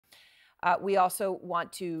We also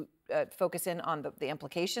want to focus in on the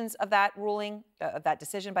implications of that ruling, of that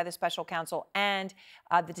decision by the special counsel, and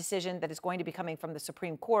the decision that is going to be coming from the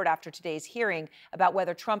Supreme Court after today's hearing about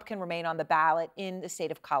whether Trump can remain on the ballot in the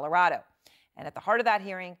state of Colorado. And at the heart of that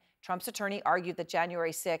hearing, Trump's attorney argued that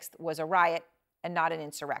January 6th was a riot and not an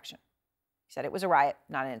insurrection. He said it was a riot,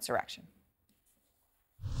 not an insurrection.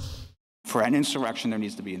 For an insurrection, there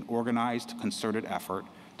needs to be an organized, concerted effort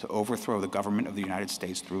to overthrow the government of the United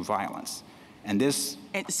States through violence. And this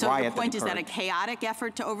so riot your point is that a chaotic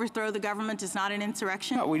effort to overthrow the government is not an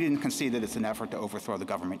insurrection? No, we didn't concede that it's an effort to overthrow the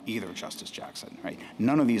government either, Justice Jackson. Right?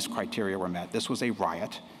 None of these criteria were met. This was a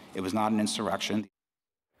riot. It was not an insurrection.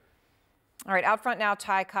 All right, out front now,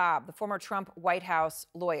 Ty Cobb, the former Trump White House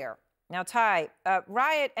lawyer. Now, Ty,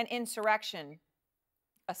 riot and insurrection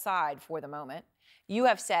aside for the moment, you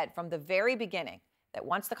have said from the very beginning that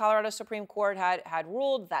once the Colorado Supreme Court had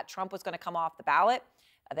ruled that Trump was going to come off the ballot,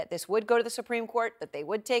 that this would go to the Supreme Court, that they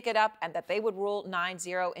would take it up, and that they would rule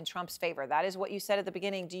 9-0 in Trump's favor. That is what you said at the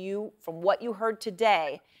beginning. Do you, from what you heard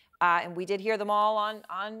today, and we did hear them all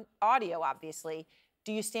on audio, obviously,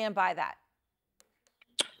 do you stand by that?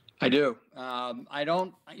 I do. I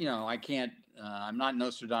don't, I can't, I'm not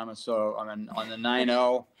Nostradamus, so I mean, on the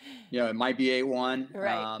 9-0, it might be 8-1.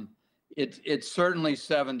 Right. It's certainly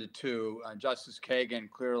 7-2. Justice Kagan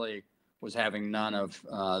clearly was having none of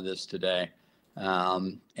this today.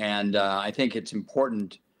 And I think it's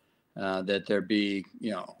important that there be,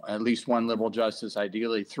 at least one liberal justice,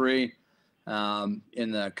 ideally 3,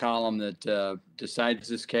 in the column that decides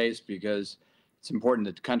this case, because it's important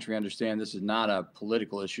that the country understand this is not a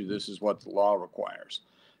political issue. This is what the law requires.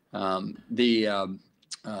 But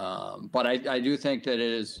I do think that it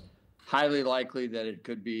is highly likely that it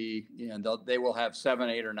could be, they will have 7,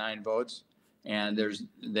 8, or 9 votes, and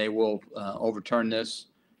they will overturn this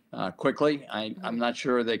quickly. I'm not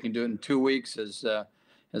sure they can do it in 2 weeks, as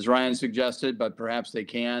Ryan suggested, but perhaps they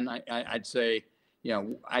can. I'd say,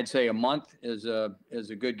 I'd say a month is a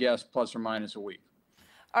good guess, plus or minus a week.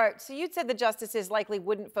 All right, so you'd said the justices likely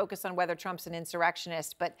wouldn't focus on whether Trump's an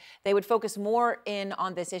insurrectionist, but they would focus more in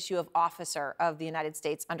on this issue of officer of the United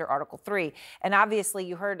States under Article 3. And obviously,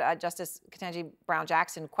 you heard Justice Ketanji Brown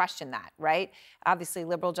Jackson question that, right? Obviously,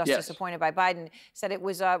 liberal justice appointed by Biden said it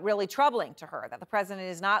was really troubling to her that the president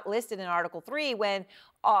is not listed in Article 3 when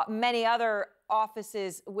many other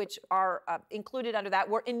offices which are included under that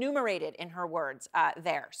were enumerated, in her words,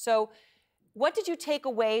 there. So what did you take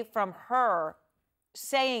away from her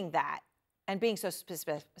saying that and being so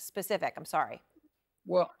specific? I'm sorry.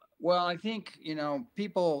 Well, I think,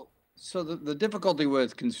 people, so the difficulty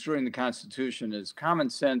with construing the Constitution is common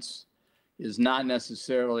sense is not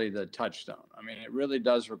necessarily the touchstone. I mean, it really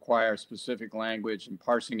does require specific language and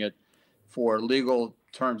parsing it for legal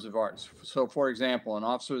terms of art. So, for example, an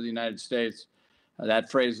officer of the United States, that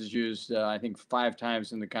phrase is used, I think, 5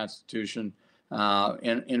 times in the Constitution.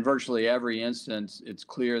 In virtually every instance, it's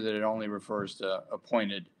clear that it only refers to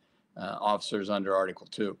appointed officers under Article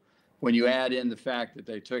 2. When you add in the fact that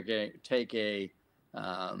they take a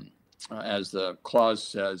as the clause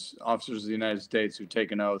says, officers of the United States who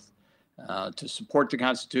take an oath to support the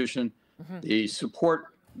Constitution, the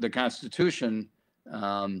support the Constitution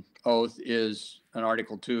oath is an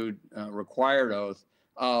Article 2 required oath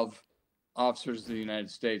of officers of the United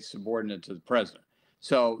States subordinate to the president.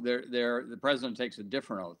 So the president takes a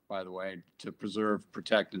different oath, by the way, to preserve,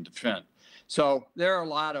 protect, and defend. So there are a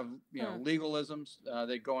lot of legalisms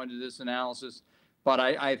that go into this analysis, but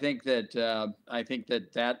I think that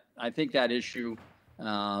that issue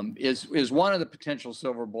is one of the potential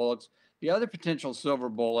silver bullets. The other potential silver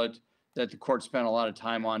bullet that the court spent a lot of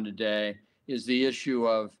time on today is the issue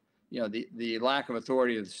of the lack of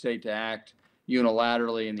authority of the state to act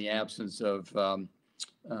unilaterally in the absence of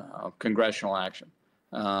congressional action.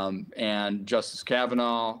 And Justice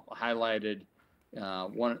Kavanaugh highlighted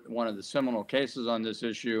one of the seminal cases on this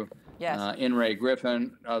issue, In re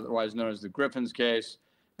Griffin, otherwise known as the Griffin's case,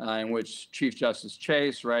 in which Chief Justice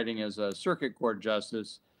Chase, writing as a circuit court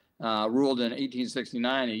justice, ruled in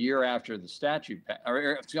 1869, a year after the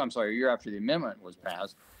a year after the amendment was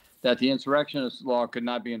passed, that the insurrectionist law could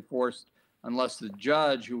not be enforced unless the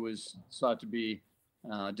judge who was sought to be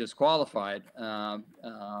disqualified,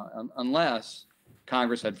 unless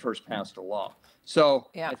Congress had first passed a law. So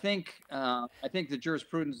I think the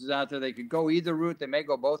jurisprudence is out there. They could go either route. They may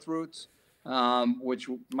go both routes, which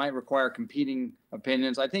might require competing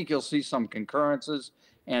opinions. I think you'll see some concurrences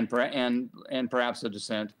and perhaps a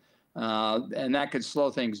dissent, and that could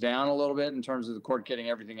slow things down a little bit in terms of the court getting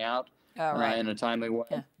everything out in a timely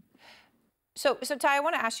way. So Ty, I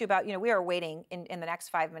want to ask you about, we are waiting in the next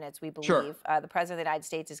 5 minutes, we believe. Sure. The President of the United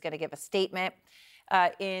States is going to give a statement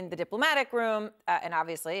in the diplomatic room. And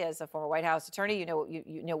obviously, as a former White House attorney, you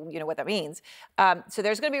know what that means. So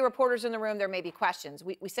there's going to be reporters in the room. There may be questions.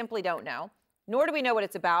 We simply don't know, nor do we know what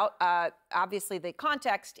it's about. Obviously, the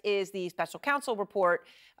context is the special counsel report,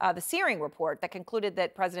 the Searing report that concluded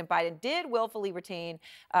that President Biden did willfully retain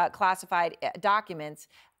classified documents.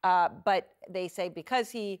 But they say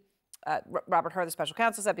because Robert Hur, the special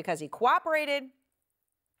counsel, said because he cooperated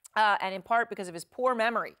and in part because of his poor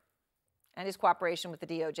memory and his cooperation with the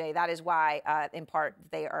DOJ. That is why, in part,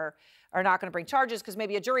 they are not going to bring charges, because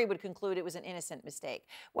maybe a jury would conclude it was an innocent mistake.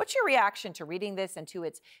 What's your reaction to reading this and to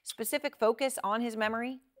its specific focus on his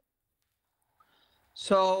memory?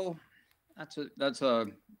 So that's a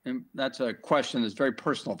question that's very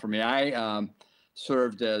personal for me. I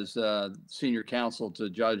served as senior counsel to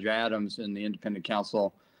Judge Adams in the independent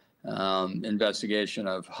counsel investigation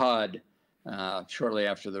of HUD shortly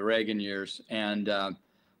after the Reagan years, and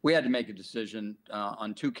we had to make a decision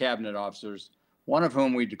on 2 cabinet officers, one of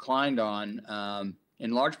whom we declined on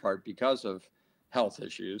in large part because of health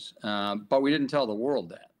issues, but we didn't tell the world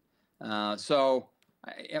that. So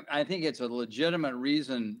I think it's a legitimate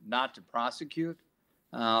reason not to prosecute,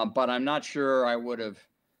 but I'm not sure I would have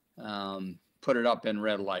put it up in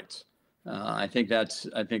red lights. I think that's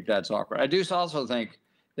awkward. I do also think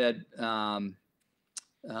that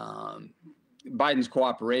Biden's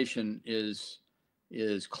cooperation is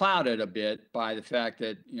clouded a bit by the fact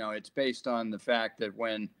that, it's based on the fact that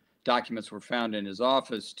when documents were found in his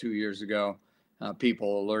office 2 years ago,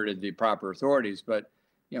 people alerted the proper authorities. But,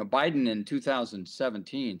 Biden in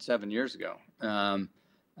 2017, 7 years ago,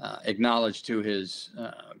 acknowledged to his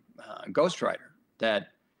ghostwriter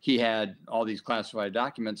that he had all these classified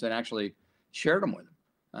documents and actually shared them with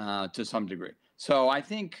him to some degree. So I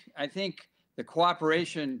think the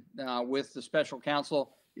cooperation with the special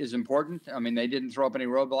counsel is important. I mean, they didn't throw up any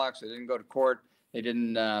roadblocks. They didn't go to court. They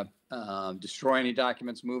didn't destroy any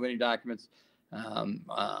documents, move any documents,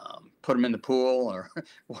 put them in the pool or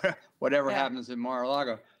whatever happens in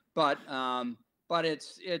Mar-a-Lago. But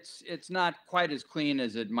it's not quite as clean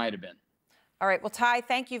as it might have been. All right. Well, Ty,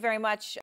 thank you very much.